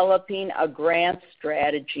developing a grant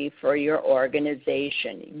strategy for your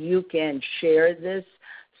organization. You can share this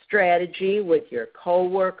strategy with your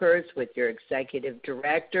coworkers, with your executive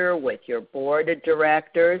director, with your board of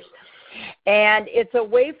directors. And it's a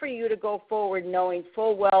way for you to go forward knowing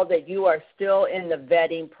full well that you are still in the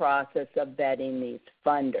vetting process of vetting these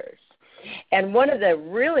funders. And one of the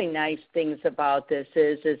really nice things about this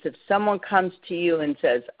is if someone comes to you and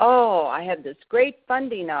says, oh, I have this great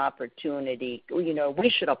funding opportunity,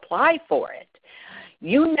 we should apply for it.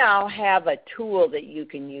 You now have a tool that you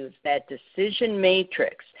can use, that decision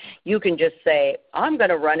matrix. You can just say, I'm going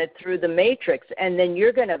to run it through the matrix, and then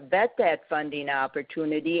you're going to vet that funding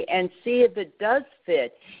opportunity and see if it does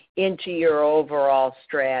fit into your overall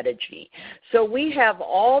strategy. So we have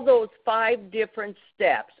all those 5 different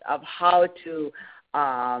steps of how to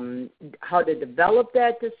develop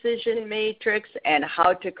that decision matrix and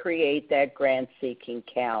how to create that grant-seeking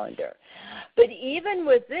calendar. But even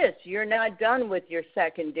with this, you're not done with your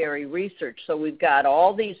secondary research. So we've got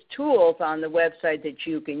all these tools on the website that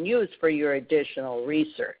you can use for your additional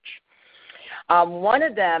research. One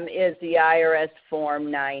of them is the IRS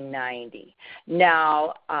Form 990.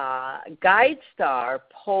 Now, GuideStar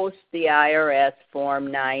posts the IRS Form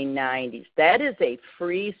 990s. That is a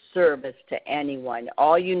free service to anyone.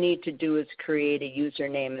 All you need to do is create a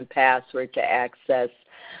username and password to access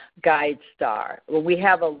GuideStar. Well, we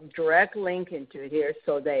have a direct link into it here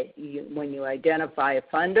so that when you identify a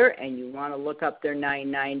funder and you want to look up their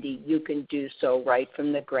 990, you can do so right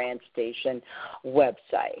from the GrantStation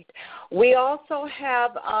website. We also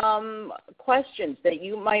have questions that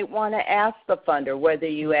you might want to ask the funder, whether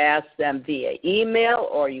you ask them via email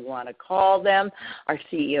or you want to call them. Our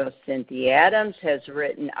CEO, Cynthia Adams, has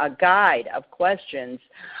written a guide of questions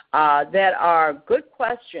that are good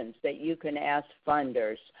questions that you can ask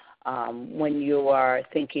funders when you are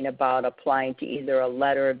thinking about applying to either a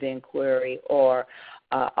letter of inquiry or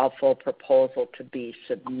a full proposal to be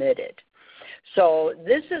submitted. So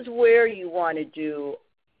this is where you want to do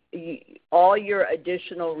all your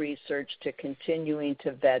additional research to continuing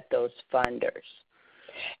to vet those funders.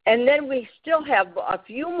 And then we still have a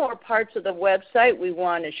few more parts of the website we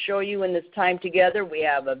want to show you in this time together. We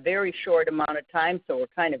have a very short amount of time, so we're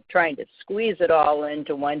kind of trying to squeeze it all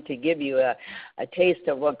into one to give you a taste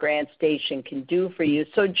of what GrantStation can do for you.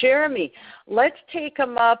 So, Jeremy, let's take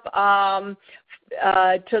them up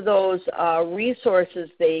to those resources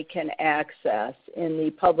they can access in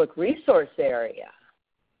the public resource area.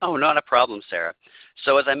 Oh, not a problem, Sarah.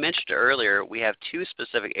 So as I mentioned earlier, we have 2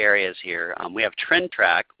 specific areas here. We have Trend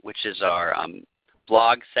Track, which is our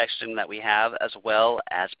blog section that we have, as well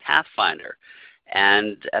as Pathfinder.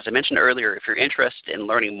 And as I mentioned earlier, if you're interested in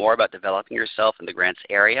learning more about developing yourself in the grants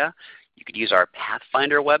area, you could use our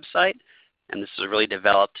Pathfinder website. And this is really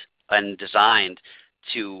developed and designed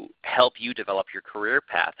to help you develop your career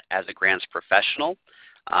path as a grants professional.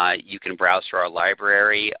 You can browse through our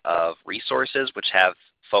library of resources, which have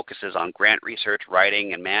focuses on grant research,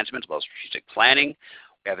 writing, and management, as well as strategic planning.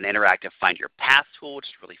 We have an interactive Find Your Path tool, which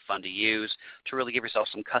is really fun to use to really give yourself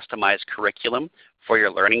some customized curriculum for your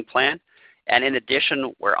learning plan. And in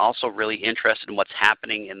addition, we're also really interested in what's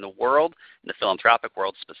happening in the world, in the philanthropic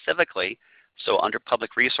world specifically. So under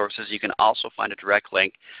public resources, you can also find a direct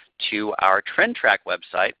link to our Trend Track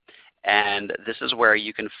website. And this is where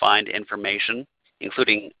you can find information,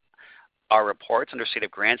 including our reports under State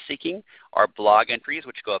of Grant Seeking, our blog entries,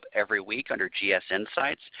 which go up every week under GS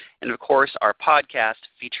Insights, and of course our podcast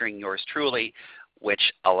featuring yours truly, which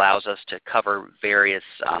allows us to cover various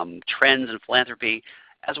trends in philanthropy,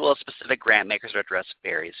 as well as specific grant makers that address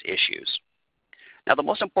various issues. Now, the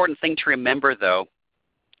most important thing to remember, though,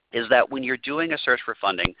 is that when you're doing a search for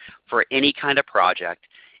funding for any kind of project,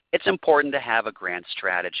 it's important to have a grant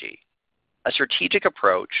strategy. A strategic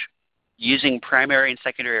approach using primary and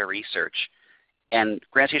secondary research and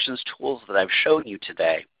GrantStation's tools that I've shown you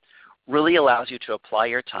today really allows you to apply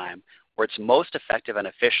your time where it's most effective and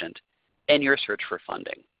efficient in your search for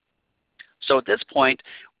funding. So at this point,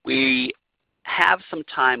 we have some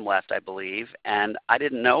time left, I believe, and I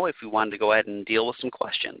didn't know if we wanted to go ahead and deal with some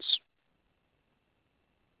questions.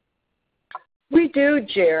 We do,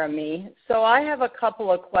 Jeremy. So I have a couple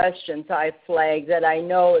of questions I flagged that I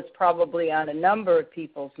know is probably on a number of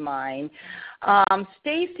people's mind.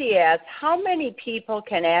 Stacy asks, how many people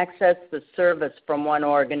can access the service from one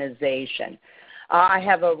organization? I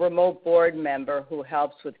have a remote board member who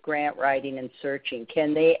helps with grant writing and searching.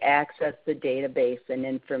 Can they access the database and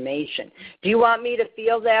information? Do you want me to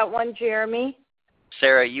field that one, Jeremy?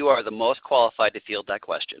 Sarah, you are the most qualified to field that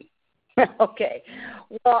question. Okay.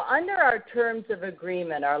 Well, under our terms of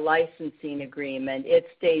agreement, our licensing agreement, it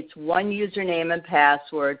states one username and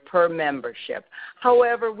password per membership.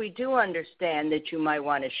 However, we do understand that you might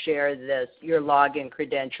want to share your login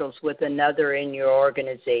credentials with another in your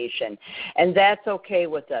organization, and that's okay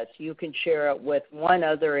with us. You can share it with one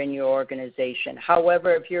other in your organization.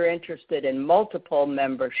 However, if you're interested in multiple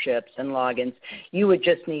memberships and logins, you would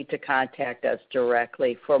just need to contact us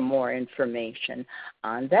directly for more information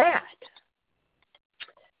on that.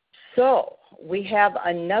 So we have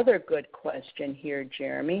another good question here,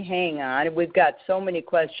 Jeremy. Hang on. We've got so many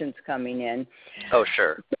questions coming in. Oh,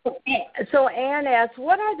 sure. So Ann asks,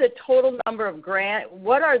 what are the total number of grantors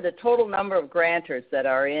that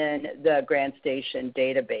are in the GrantStation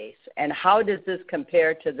database, and how does this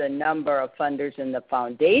compare to the number of funders in the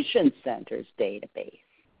Foundation Center's database?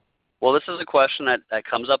 Well, this is a question that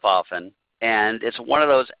comes up often, and it's one of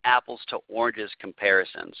those apples to oranges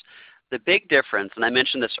comparisons. The big difference, and I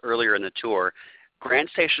mentioned this earlier in the tour,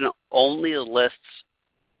 GrantStation only lists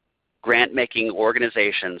grant-making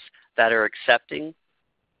organizations that are accepting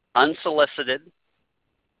unsolicited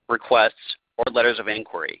requests or letters of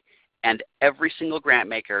inquiry, and every single grant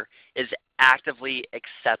maker is actively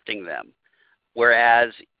accepting them,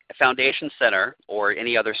 whereas a Foundation Center or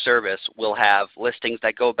any other service will have listings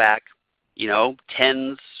that go back,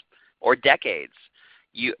 tens or decades,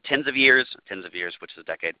 tens of years, which is a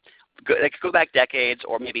decade. They could go back decades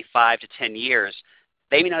or maybe 5 to 10 years.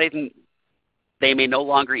 They may no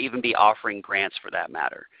longer even be offering grants for that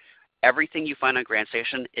matter. Everything you find on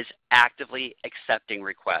GrantStation is actively accepting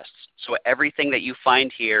requests. So everything that you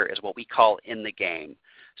find here is what we call in the game.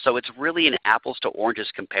 So it's really an apples to oranges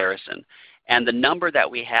comparison. And the number that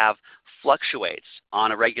we have fluctuates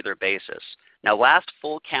on a regular basis. Now, last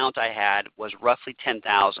full count I had was roughly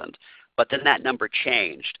 10,000, but then that number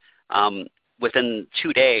changed. Within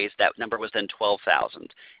 2 days, that number was then 12,000. And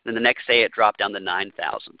then the next day, it dropped down to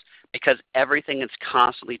 9,000 because everything is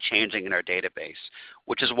constantly changing in our database,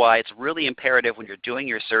 which is why it's really imperative when you're doing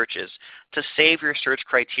your searches to save your search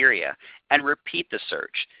criteria and repeat the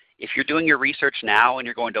search. If you're doing your research now and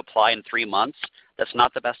you're going to apply in 3 months, that's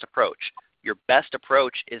not the best approach. Your best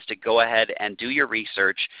approach is to go ahead and do your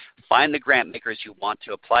research, find the grant makers you want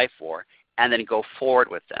to apply for, and then go forward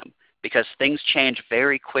with them, because things change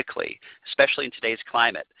very quickly, especially in today's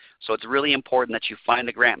climate. So it's really important that you find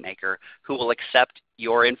the grant maker who will accept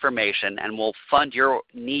your information and will fund your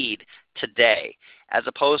need today, as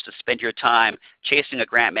opposed to spend your time chasing a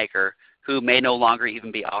grant maker who may no longer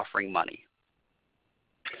even be offering money.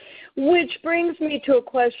 Which brings me to a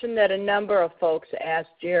question that a number of folks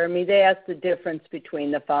asked Jeremy. They asked the difference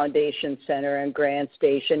between the Foundation Center and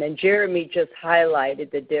GrantStation, and Jeremy just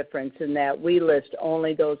highlighted the difference in that we list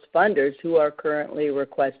only those funders who are currently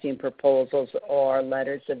requesting proposals or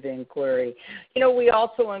letters of inquiry. We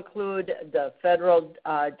also include the federal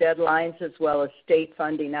deadlines as well as state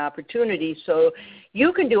funding opportunities, so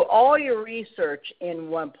you can do all your research in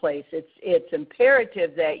one place. It's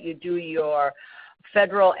imperative that you do your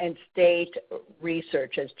federal and state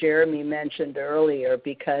research, as Jeremy mentioned earlier,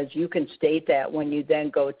 because you can state that when you then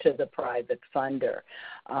go to the private funder,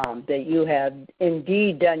 that you have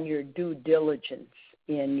indeed done your due diligence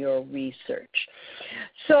in your research.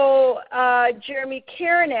 So, Jeremy,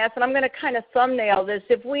 Karen asked, and I'm going to kind of thumbnail this,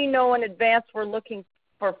 if we know in advance we're looking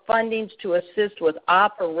for fundings to assist with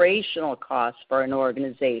operational costs for an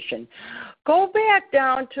organization, go back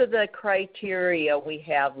down to the criteria we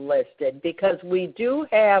have listed, because we do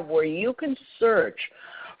have where you can search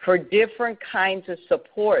for different kinds of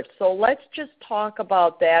support. So let's just talk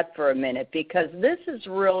about that for a minute, because this is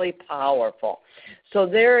really powerful. So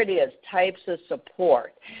there it is, types of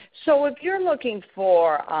support. So if you're looking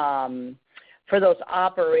for those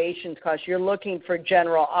operations costs, you're looking for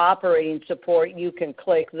general operating support, you can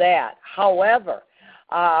click that. However,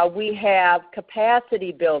 we have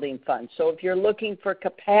capacity building funds. So if you're looking for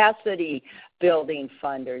capacity building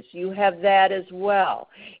funders, you have that as well.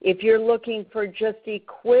 If you're looking for just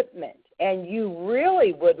equipment and you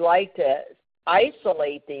really would like to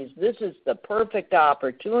isolate these, this is the perfect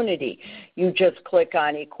opportunity. You just click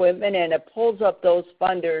on equipment and it pulls up those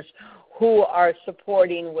funders who are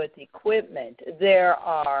supporting with equipment. There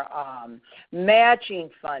are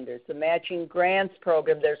matching funders, the matching grants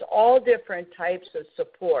program. There's all different types of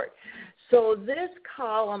support. So this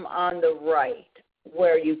column on the right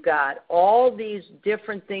where you've got all these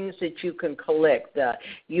different things that you can collect.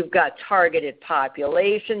 You've got targeted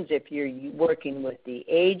populations if you're working with the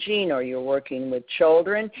aging or you're working with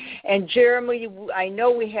children. And Jeremy, I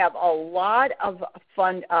know we have a lot of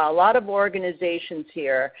organizations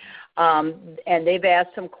here, and they've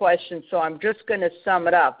asked some questions, so I'm just going to sum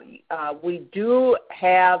it up. We do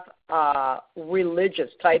have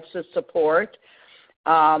religious types of support.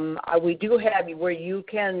 We do have where you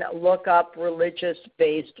can look up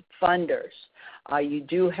religious-based funders. You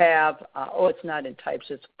do have, it's not in types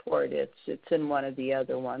of support. It's in one of the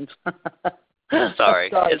other ones. Sorry,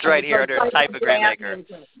 it's right here under type of grant maker.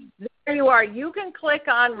 There you are. You can click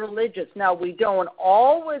on religious. Now, we don't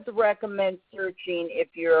always recommend searching if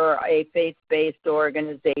you're a faith-based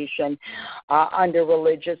organization under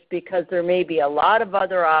religious, because there may be a lot of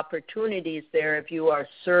other opportunities there if you are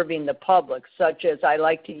serving the public, such as I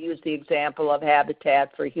like to use the example of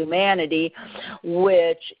Habitat for Humanity,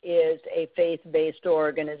 which is a faith-based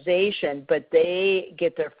organization, but they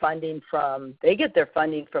get their funding from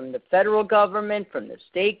the federal government, from the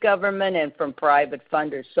state government, and from private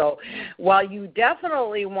funders. So while you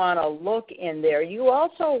definitely want to look in there, you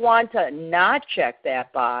also want to not check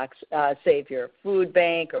that box, say if you're a food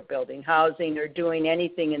bank or building housing or doing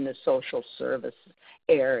anything in the social service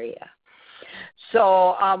area.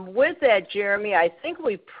 So with that, Jeremy, I think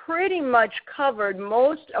we pretty much covered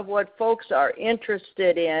most of what folks are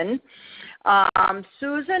interested in.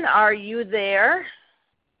 Susan, are you there?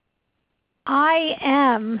 I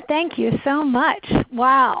am. Thank you so much.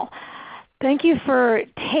 Wow. Thank you for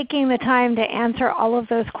taking the time to answer all of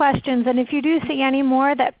those questions. And if you do see any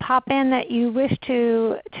more that pop in that you wish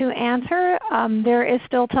to answer, there is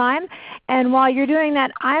still time. And while you're doing that,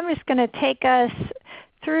 I'm just going to take us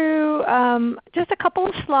through just a couple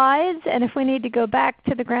of slides. And if we need to go back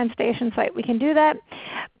to the GrantStation site, we can do that.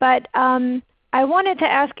 But I wanted to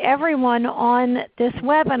ask everyone on this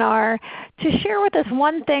webinar to share with us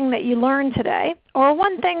one thing that you learned today, or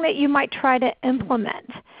one thing that you might try to implement.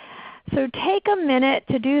 So take a minute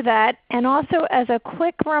to do that. And also, as a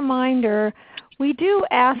quick reminder, we do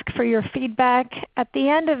ask for your feedback at the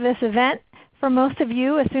end of this event. For most of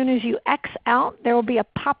you, as soon as you X out, there will be a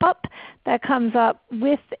pop-up that comes up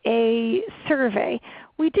with a survey.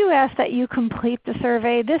 We do ask that you complete the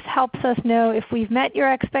survey. This helps us know if we've met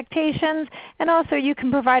your expectations, and also you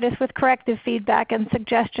can provide us with corrective feedback and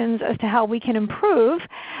suggestions as to how we can improve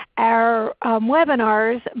our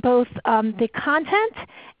webinars, both the content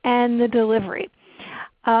and the delivery.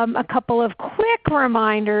 A couple of quick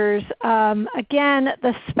reminders. Again,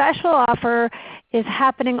 the special offer is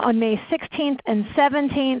happening on May 16th and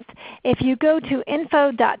 17th. If you go to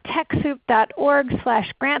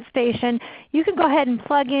info.techsoup.org/GrantStation, you can go ahead and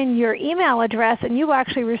plug in your email address, and you will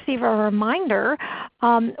actually receive a reminder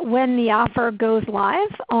when the offer goes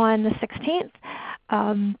live on the 16th.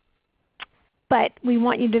 But we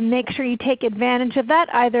want you to make sure you take advantage of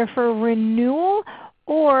that, either for renewal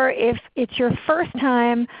or if it's your first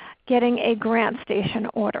time getting a GrantStation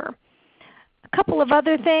order. A couple of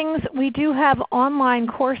other things. We do have online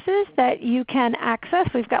courses that you can access.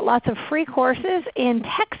 We've got lots of free courses in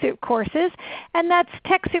TechSoup courses, and that's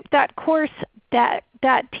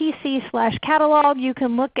TechSoup.course.tc/catalog. You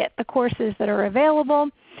can look at the courses that are available.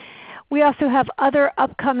 We also have other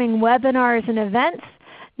upcoming webinars and events.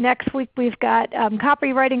 Next week we've got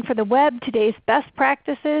Copywriting for the Web, Today's Best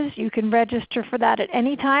Practices. You can register for that at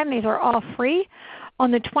any time. These are all free. On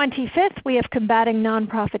the 25th we have Combating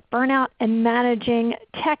Nonprofit Burnout and Managing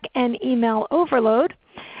Tech and Email Overload.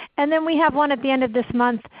 And then we have one at the end of this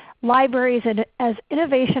month, Libraries as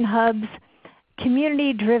Innovation Hubs,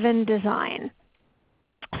 Community-Driven Design.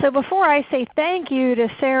 So before I say thank you to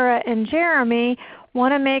Sarah and Jeremy,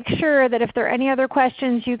 want to make sure that if there are any other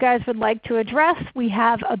questions you guys would like to address, we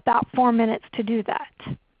have about 4 minutes to do that.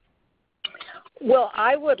 Well,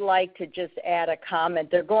 I would like to just add a comment.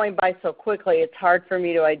 They're going by so quickly, it's hard for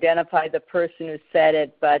me to identify the person who said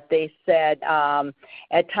it, but they said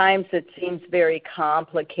at times it seems very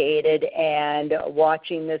complicated, and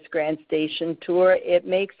watching this GrantStation tour, it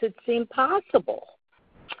makes it seem possible.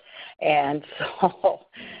 And so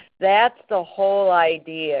that's the whole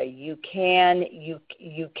idea. You can do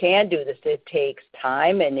this. It takes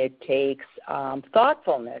time and it takes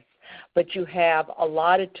thoughtfulness, but you have a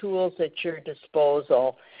lot of tools at your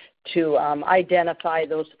disposal to identify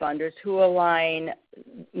those funders who align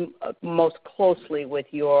most closely with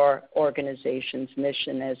your organization's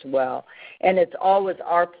mission as well. And it's always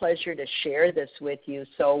our pleasure to share this with you.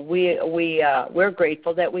 So we're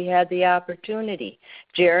grateful that we had the opportunity.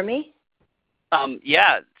 Jeremy?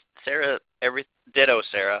 Yeah, Sarah, ditto,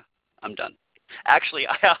 Sarah. I'm done. Actually,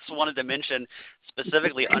 I also wanted to mention,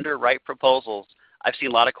 specifically under Write Proposals, I've seen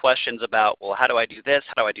a lot of questions about, well, how do I do this?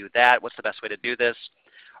 How do I do that? What's the best way to do this?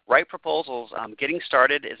 Write Proposals, getting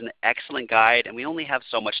started is an excellent guide, and we only have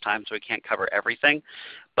so much time so we can't cover everything.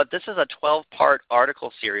 But this is a 12-part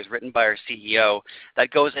article series written by our CEO that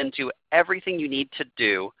goes into everything you need to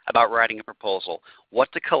do about writing a proposal,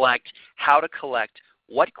 what to collect, how to collect,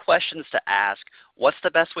 what questions to ask, what's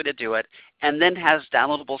the best way to do it, and then has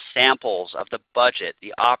downloadable samples of the budget,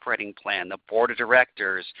 the operating plan, the board of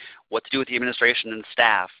directors, what to do with the administration and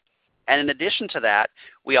staff. And in addition to that,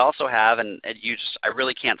 we also have, and I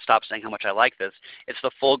really can't stop saying how much I like this, it's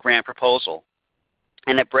the full grant proposal.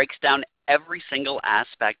 And it breaks down every single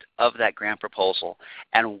aspect of that grant proposal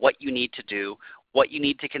and what you need to do, what you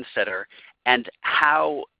need to consider, and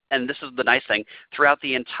how, and this is the nice thing, throughout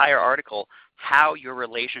the entire article, how your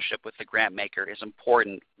relationship with the grant maker is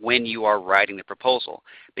important when you are writing the proposal.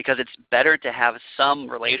 Because it's better to have some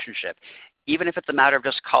relationship. Even if it's a matter of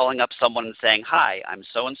just calling up someone and saying, hi, I'm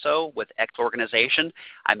so-and-so with X organization.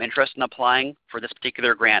 I'm interested in applying for this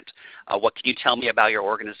particular grant. What can you tell me about your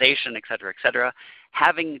organization, et cetera, et cetera.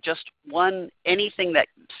 Having just anything that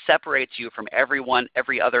separates you from every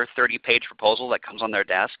other 30-page proposal that comes on their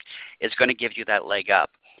desk is going to give you that leg up.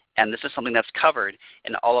 And this is something that's covered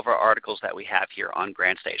in all of our articles that we have here on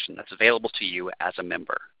GrantStation that's available to you as a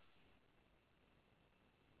member.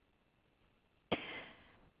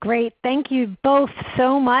 Great. Thank you both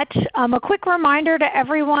so much. A quick reminder to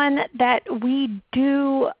everyone that we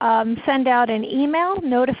do send out an email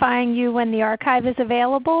notifying you when the archive is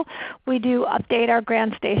available. We do update our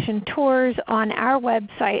GrantStation tours on our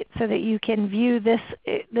website so that you can view this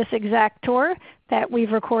exact tour that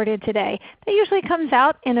we've recorded today. That usually comes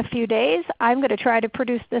out in a few days. I'm going to try to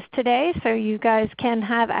produce this today so you guys can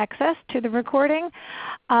have access to the recording.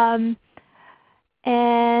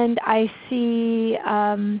 And I see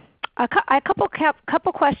a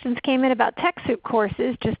couple questions came in about TechSoup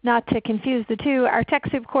courses, just not to confuse the two. Our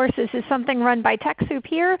TechSoup courses is something run by TechSoup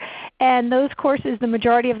here, and those courses, the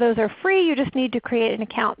majority of those are free. You just need to create an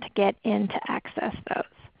account to get in to access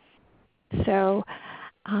those. So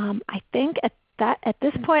I think at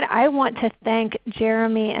this point I want to thank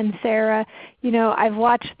Jeremy and Sarah. You know, I've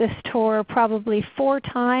watched this tour probably 4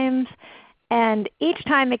 times. And each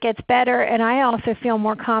time it gets better, and I also feel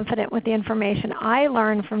more confident with the information I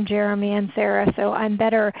learn from Jeremy and Sarah, so I'm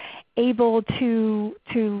better able to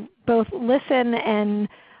both listen and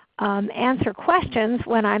answer questions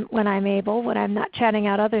when I'm able, when I'm not chatting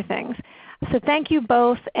out other things. So thank you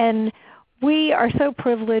both, and we are so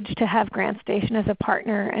privileged to have GrantStation as a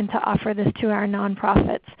partner and to offer this to our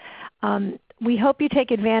nonprofits. We hope you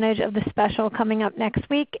take advantage of the special coming up next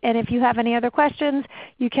week. And if you have any other questions,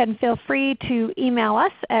 you can feel free to email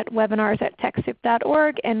us at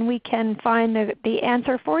webinars@techsoup.org, and we can find the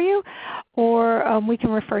answer for you, or we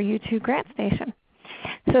can refer you to GrantStation.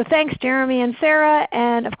 So thanks Jeremy and Sarah,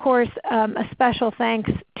 and of course a special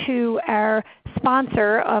thanks to our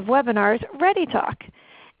sponsor of webinars, ReadyTalk.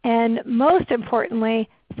 And most importantly,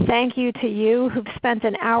 thank you to you who've spent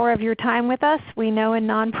an hour of your time with us. We know in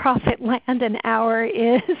nonprofit land an hour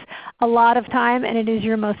is a lot of time, and it is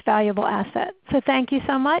your most valuable asset. So thank you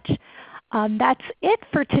so much. That's it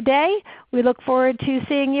for today. We look forward to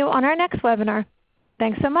seeing you on our next webinar.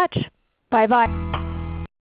 Thanks so much. Bye-bye.